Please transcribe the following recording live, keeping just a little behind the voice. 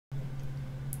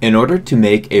In order to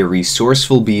make a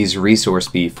Resourceful bee's resource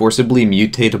bee forcibly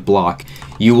mutate a block,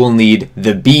 you will need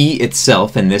the bee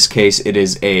itself, in this case it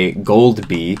is a gold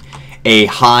bee, a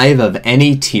hive of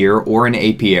any tier or an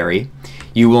apiary.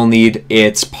 You will need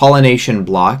its pollination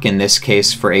block, in this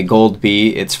case for a gold bee,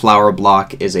 its flower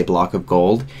block is a block of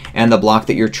gold, and the block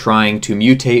that you're trying to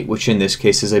mutate, which in this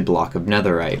case is a block of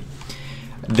netherite.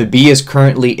 The bee is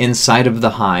currently inside of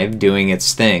the hive doing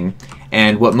its thing,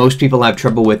 and what most people have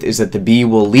trouble with is that the bee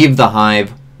will leave the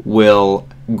hive, will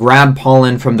grab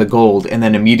pollen from the gold, and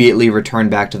then immediately return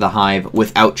back to the hive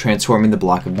without transforming the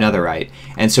block of netherite.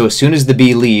 And so as soon as the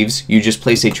bee leaves, you just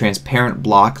place a transparent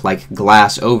block like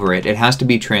glass over it. It has to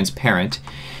be transparent.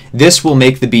 This will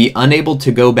make the bee unable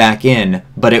to go back in,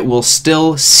 but it will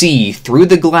still see through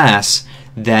the glass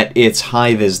that its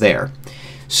hive is there.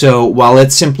 So while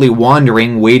it's simply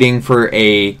wandering, waiting for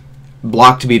a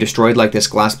block to be destroyed, like this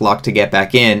glass block, to get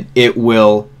back in, it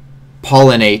will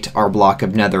pollinate our block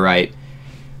of netherite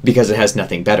because it has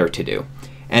nothing better to do.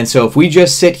 And so if we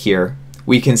just sit here,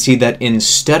 we can see that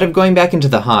instead of going back into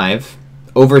the hive,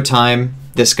 over time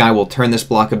this guy will turn this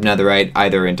block of netherite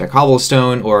either into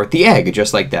cobblestone or the egg,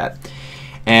 just like that.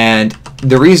 And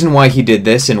the reason why he did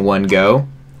this in one go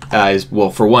is, well,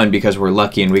 for one, because we're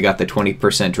lucky and we got the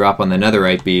 20% drop on the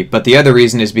netherite bee, but the other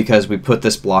reason is because we put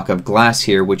this block of glass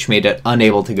here, which made it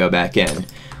unable to go back in.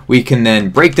 We can then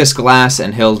break this glass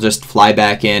and he'll just fly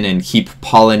back in and keep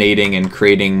pollinating and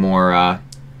creating more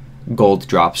gold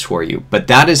drops for you. But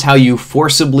that is how you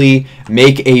forcibly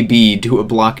make a bee do a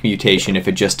block mutation if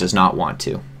it just does not want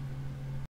to.